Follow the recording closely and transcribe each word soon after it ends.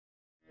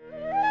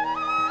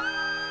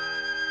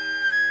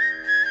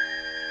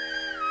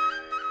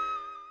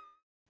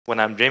When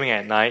I'm dreaming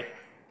at night,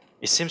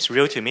 it seems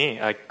real to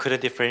me. I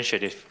couldn't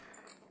differentiate if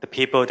the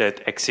people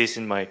that exist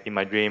in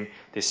my dream,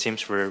 they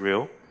seems very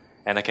real.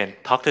 And I can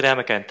talk to them,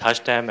 I can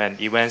touch them, and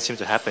events seem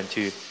to happen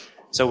too.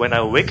 So when I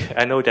awake,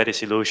 I know that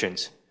it's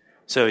illusions.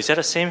 So is that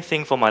the same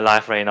thing for my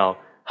life right now?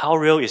 How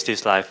real is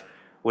this life?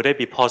 Would it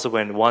be possible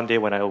when one day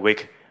when I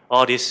awake,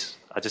 all these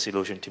are just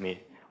illusion to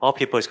me? All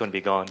people is going to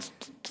be gone.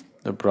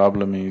 The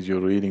problem is you're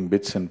reading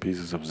bits and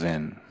pieces of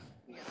Zen.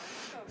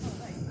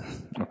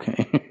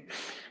 Okay?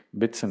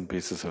 Bits and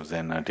pieces of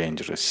Zen are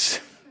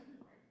dangerous.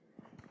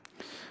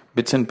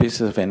 Bits and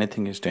pieces of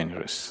anything is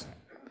dangerous.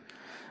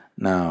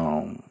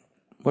 Now,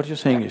 what you're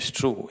saying is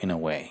true in a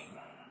way,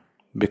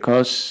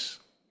 because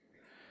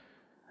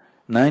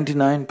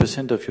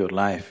 99% of your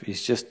life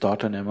is just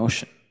thought and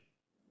emotion.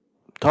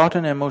 Thought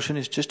and emotion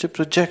is just a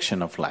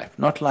projection of life,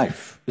 not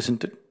life,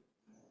 isn't it?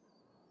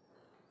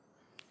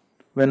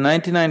 When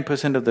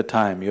 99% of the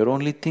time you're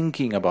only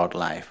thinking about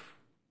life,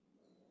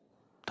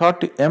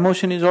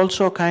 emotion is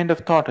also a kind of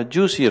thought, a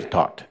juicier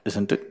thought,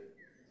 isn't it?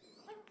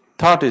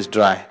 Thought is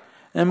dry,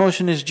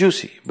 emotion is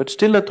juicy, but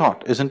still a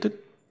thought, isn't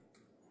it?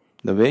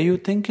 The way you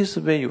think is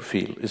the way you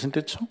feel, isn't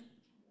it so?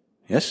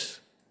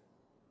 Yes?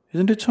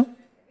 Isn't it so?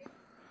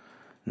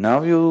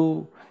 Now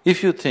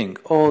if you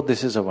think, oh,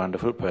 this is a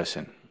wonderful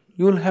person,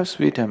 you'll have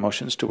sweet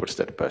emotions towards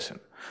that person.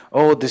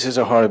 Oh, this is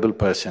a horrible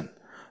person,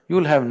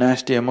 you'll have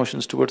nasty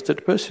emotions towards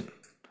that person.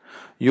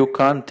 You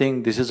can't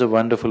think this is a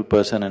wonderful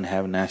person and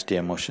have nasty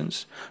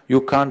emotions.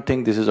 You can't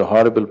think this is a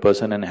horrible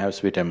person and have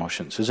sweet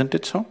emotions, isn't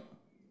it so?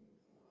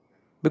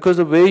 Because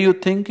the way you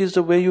think is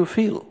the way you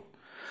feel.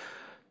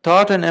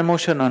 Thought and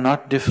emotion are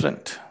not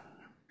different.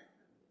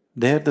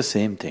 They're the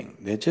same thing,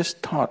 they're just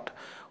thought.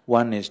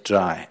 One is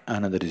dry,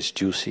 another is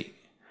juicy.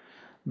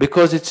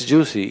 Because it's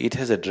juicy, it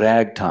has a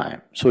drag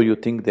time, so you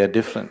think they're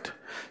different.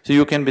 So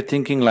you can be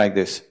thinking like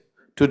this,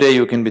 today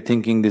you can be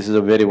thinking this is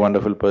a very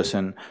wonderful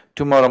person,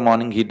 tomorrow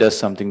morning he does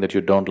something that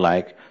you don't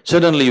like,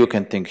 suddenly you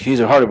can think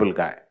he's a horrible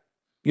guy.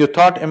 Your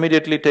thought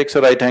immediately takes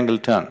a right angle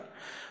turn.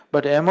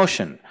 But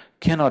emotion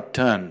cannot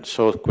turn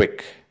so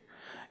quick,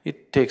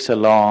 it takes a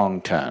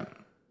long turn.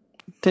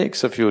 It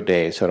takes a few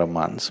days or a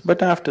month,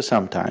 but after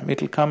some time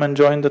it'll come and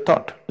join the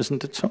thought,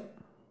 isn't it so?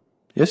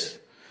 Yes?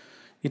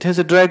 It has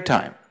a drag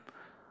time.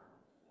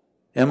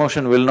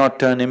 Emotion will not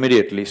turn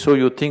immediately, so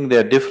you think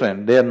they're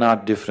different, they're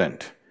not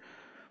different.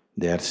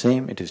 They are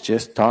same, it is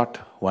just thought,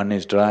 one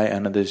is dry,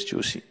 another is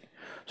juicy.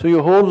 So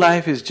your whole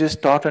life is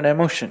just thought and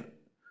emotion.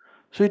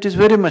 So it is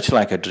very much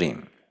like a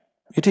dream.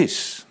 It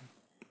is.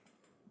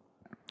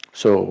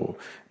 So,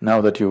 now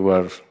that you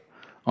are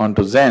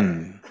onto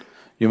Zen,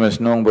 you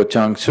must know about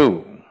Chuang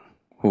Tzu,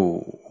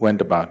 who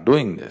went about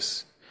doing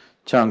this.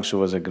 Chuang Tzu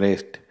was a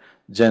great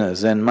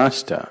Zen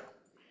master.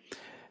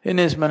 In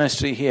his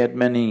monastery he had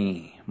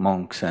many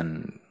monks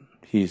and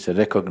he is a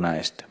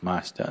recognized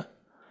master.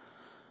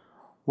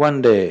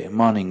 One day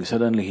morning,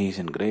 suddenly he is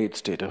in great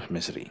state of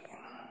misery.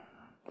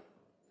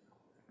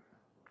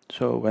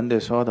 So when they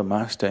saw the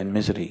master in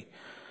misery,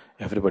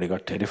 everybody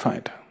got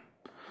terrified.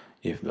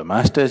 If the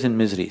master is in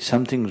misery,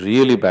 something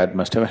really bad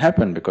must have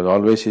happened because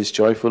always he is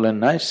joyful and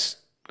nice.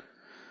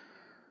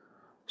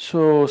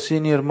 So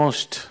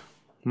senior-most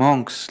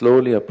monks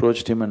slowly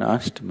approached him and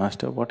asked,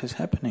 Master, what is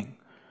happening?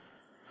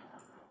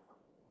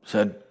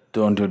 Said,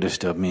 don't you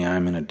disturb me, I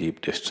am in a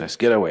deep distress,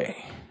 get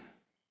away.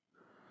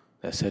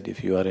 They said,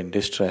 if you are in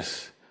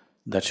distress,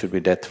 that should be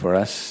death for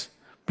us.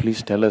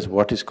 Please tell us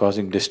what is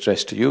causing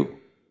distress to you.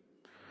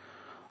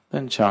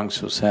 Then Chuang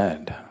Tzu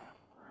said,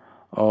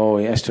 oh,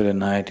 yesterday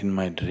night in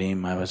my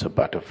dream I was a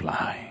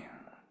butterfly.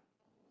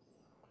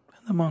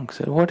 And the monk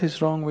said, what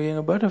is wrong being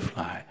a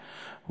butterfly?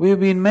 We've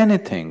been many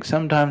things,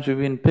 sometimes we've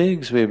been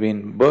pigs, we've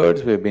been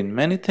birds, we've been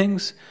many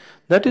things.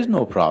 That is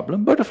no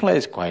problem, butterfly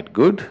is quite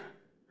good.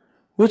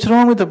 What's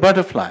wrong with a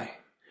butterfly?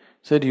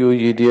 Said, you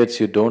idiots,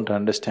 you don't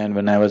understand,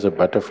 when I was a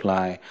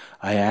butterfly,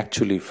 I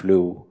actually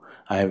flew.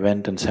 I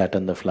went and sat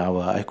on the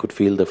flower, I could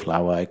feel the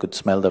flower, I could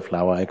smell the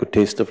flower, I could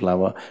taste the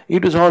flower,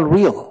 it was all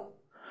real.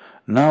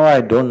 Now I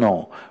don't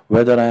know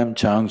whether I am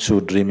Chuang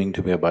Tzu dreaming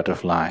to be a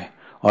butterfly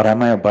or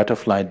am I a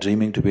butterfly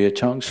dreaming to be a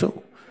Chuang Tzu,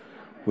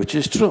 which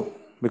is true,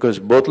 because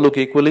both look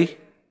equally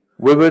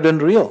vivid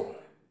and real.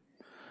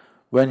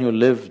 When you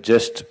live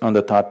just on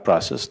the thought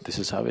process, this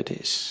is how it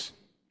is.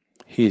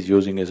 He is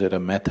using it as a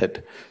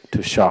method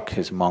to shock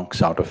his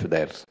monks out of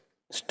their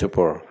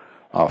stupor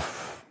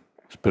of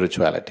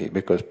spirituality,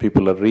 because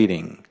people are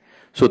reading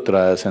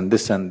sutras and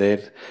this and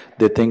that,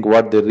 they think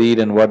what they read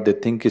and what they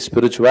think is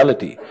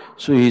spirituality.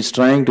 So he is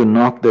trying to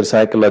knock their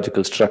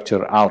psychological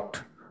structure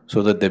out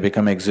so that they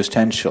become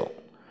existential.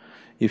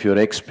 If you're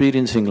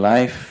experiencing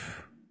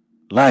life,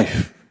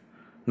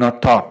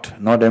 not thought,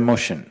 not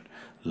emotion,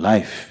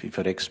 life, if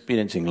you're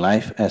experiencing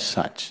life as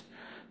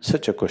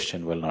such a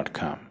question will not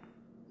come.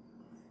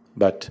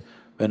 But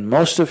when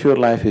most of your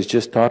life is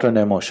just thought and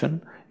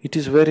emotion, it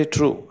is very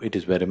true, it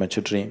is very much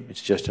a dream,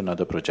 it's just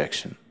another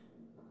projection.